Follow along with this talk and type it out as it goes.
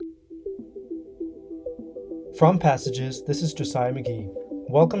From Passages, this is Josiah McGee.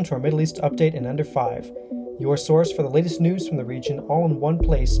 Welcome to our Middle East Update in Under 5, your source for the latest news from the region all in one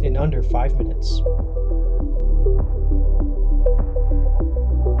place in under 5 minutes.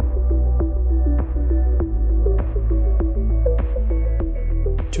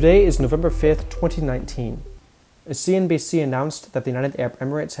 Today is November 5th, 2019. CNBC announced that the United Arab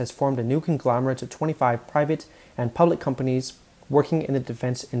Emirates has formed a new conglomerate of 25 private and public companies working in the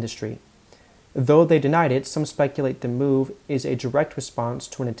defense industry. Though they denied it, some speculate the move is a direct response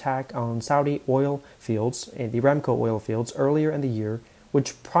to an attack on Saudi oil fields, the Aramco oil fields, earlier in the year,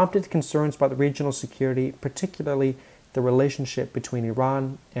 which prompted concerns about the regional security, particularly the relationship between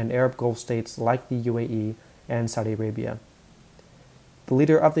Iran and Arab Gulf states like the UAE and Saudi Arabia. The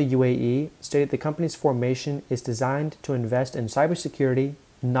leader of the UAE stated the company's formation is designed to invest in cybersecurity,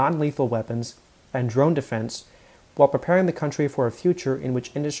 non-lethal weapons, and drone defense, while preparing the country for a future in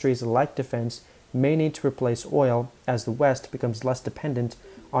which industries like defense may need to replace oil as the West becomes less dependent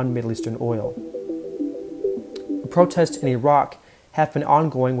on Middle Eastern oil. Protests in Iraq have been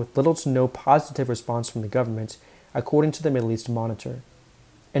ongoing with little to no positive response from the government, according to the Middle East Monitor.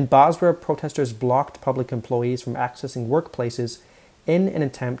 In Basra, protesters blocked public employees from accessing workplaces in an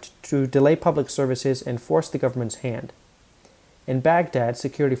attempt to delay public services and force the government's hand. In Baghdad,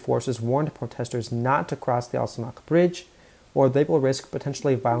 security forces warned protesters not to cross the Al-Sanaq Bridge, or they will risk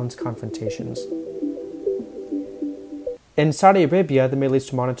potentially violent confrontations. In Saudi Arabia, the Middle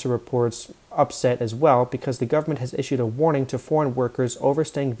East Monitor reports upset as well because the government has issued a warning to foreign workers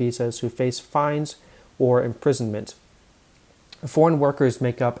overstaying visas who face fines or imprisonment. Foreign workers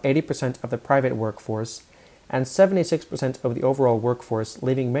make up 80% of the private workforce and 76% of the overall workforce,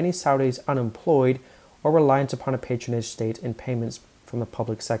 leaving many Saudis unemployed or reliant upon a patronage state in payments from the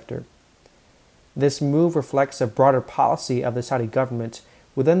public sector. This move reflects a broader policy of the Saudi government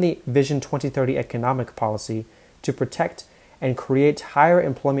within the Vision 2030 economic policy to protect and create higher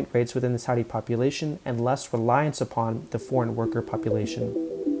employment rates within the Saudi population and less reliance upon the foreign worker population.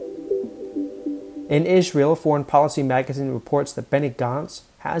 In Israel, Foreign Policy magazine reports that Benny Gantz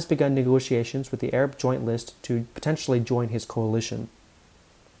has begun negotiations with the Arab Joint List to potentially join his coalition.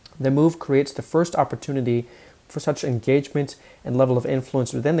 The move creates the first opportunity for such engagement and level of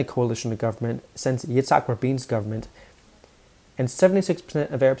influence within the coalition government since Yitzhak Rabin's government, and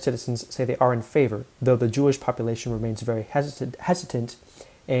 76% of Arab citizens say they are in favor, though the Jewish population remains very hesitant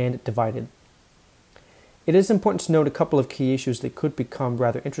and divided. It is important to note a couple of key issues that could become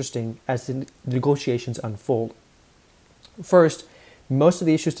rather interesting as the negotiations unfold. First, most of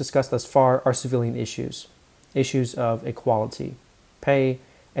the issues discussed thus far are civilian issues of equality, pay,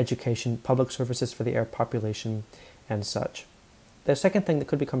 education, public services for the Arab population, and such. The second thing that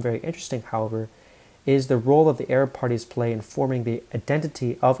could become very interesting, however, is the role that the Arab parties play in forming the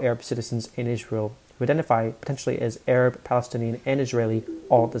identity of Arab citizens in Israel who identify potentially as Arab, Palestinian, and Israeli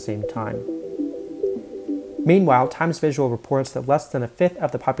all at the same time. Meanwhile, Times Visual reports that less than a fifth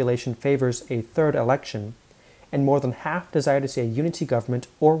of the population favors a third election, and more than half desire to see a unity government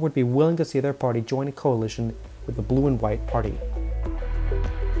or would be willing to see their party join a coalition with the Blue and White Party.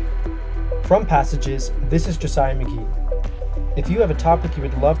 From Passages, this is Josiah McGee. If you have a topic you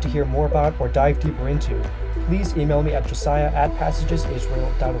would love to hear more about or dive deeper into, please email me at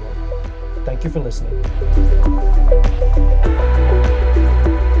josiah@passagesisrael.org. Thank you for listening.